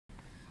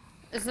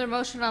Is there a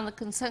motion on the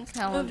consent Move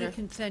calendar? the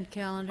consent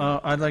calendar.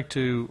 I'd like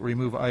to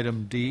remove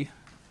item D.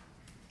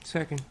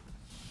 Second.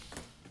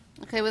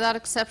 Okay, without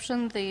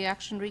exception, the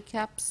action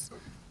recaps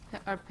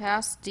are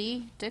passed.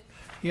 D, Dick?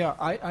 Yeah,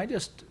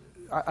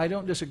 I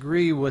don't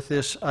disagree with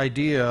this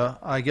idea.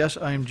 I guess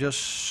I'm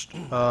just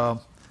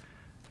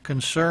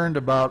concerned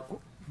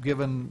about,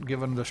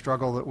 given the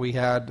struggle that we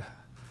had,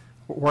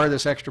 where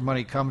this extra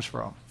money comes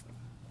from.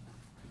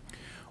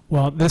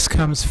 Well, this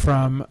comes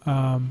from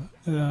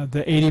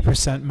the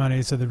 80%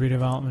 monies of the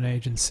redevelopment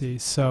agency.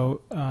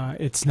 So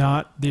it's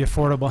not the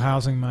affordable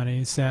housing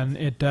monies, and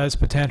it does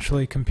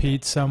potentially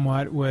compete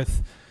somewhat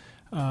with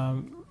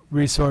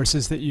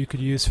resources that you could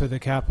use for the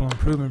capital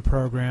improvement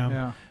program.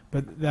 Yeah.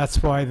 But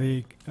that's why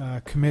the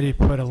committee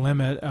put a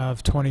limit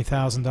of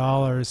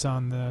 $20,000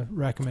 on the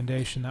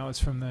recommendation. That was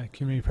from the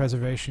Community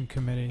Preservation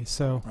Committee.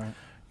 So, Right.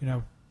 you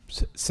know,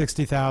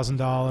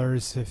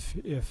 $60,000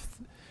 if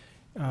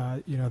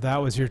you know, that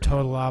was your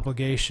total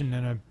obligation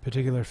in a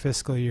particular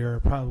fiscal year,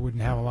 it probably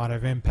wouldn't have a lot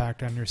of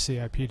impact on your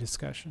CIP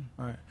discussion.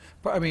 Right.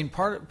 But I mean,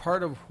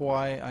 part of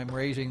why I'm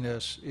raising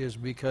this is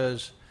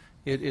because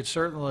it's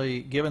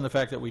certainly, given the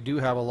fact that we do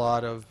have a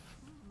lot of,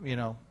 you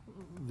know,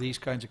 these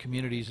kinds of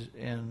communities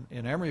in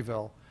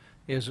Emeryville,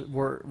 is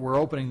we're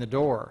opening the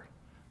door.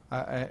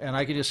 And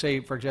I could just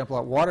say, for example,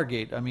 at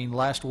Watergate, I mean,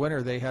 last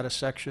winter they had a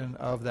section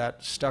of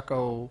that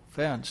stucco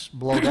fence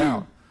blow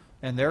down,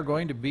 and they're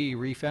going to be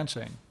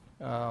refencing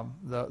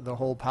the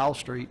whole Powell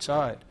Street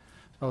side.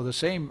 So the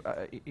same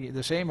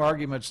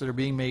arguments that are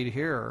being made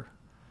here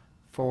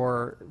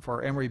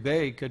for Emery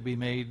Bay could be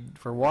made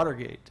for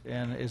Watergate.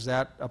 And is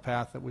that a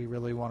path that we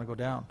really want to go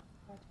down?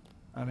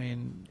 I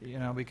mean, you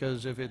know,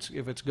 because if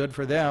it's good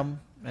for them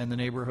and the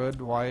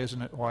neighborhood, why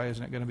isn't it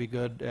going to be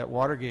good at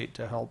Watergate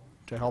to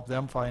help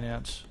them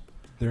finance?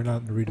 They're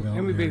not in the redevelopment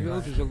Emery Bay area.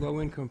 Village is a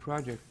low-income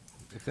project,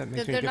 if that makes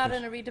any They're difference. not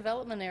in a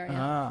redevelopment area.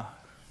 Ah.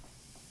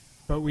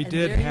 But we And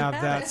did there you have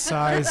have that it.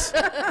 size.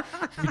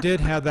 We did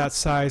have that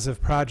size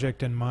of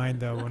project in mind,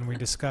 though, when we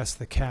discussed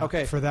the cap.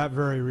 Okay. For that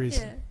very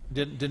reason.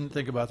 Yeah. Didn't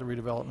think about the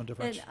redevelopment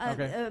difference. And,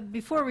 Okay.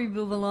 before we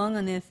move along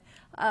on this,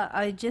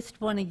 I just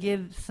want to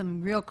give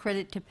some real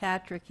credit to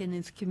Patrick and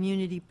his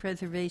Community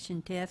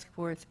Preservation Task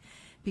Force,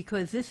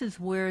 because this is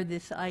where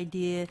this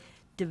idea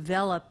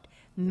developed.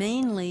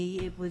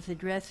 Mainly, it was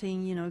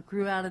addressing, you know, it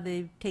grew out of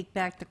the take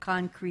back the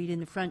concrete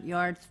in the front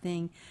yards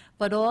thing,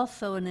 but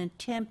also an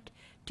attempt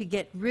to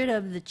get rid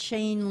of the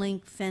chain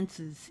link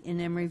fences in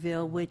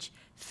Emeryville, which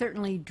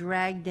certainly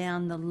dragged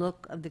down the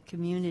look of the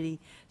community.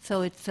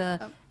 So it's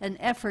an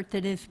effort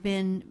that has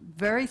been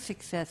very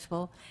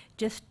successful,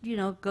 just, you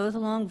know, goes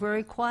along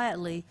very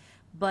quietly,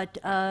 but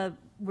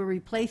we're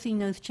replacing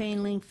those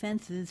chain link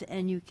fences,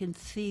 and you can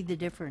see the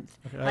difference.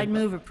 Okay, I'd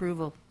move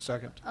approval.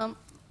 Second.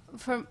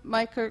 For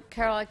Mike or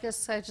Carol, I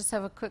guess I just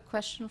have a quick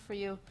question for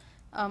you.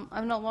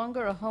 I'm no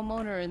longer a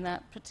homeowner in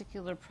that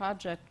particular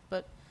project,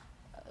 but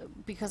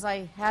because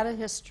I had a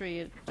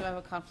history, do I have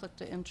a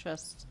conflict of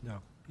interest? No,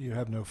 you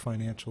have no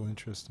financial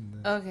interest in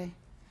that. Okay,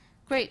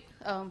 great.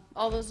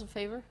 All those in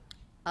favor?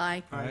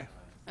 Aye. Aye.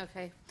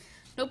 Okay.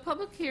 No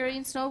public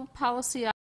hearings, no policy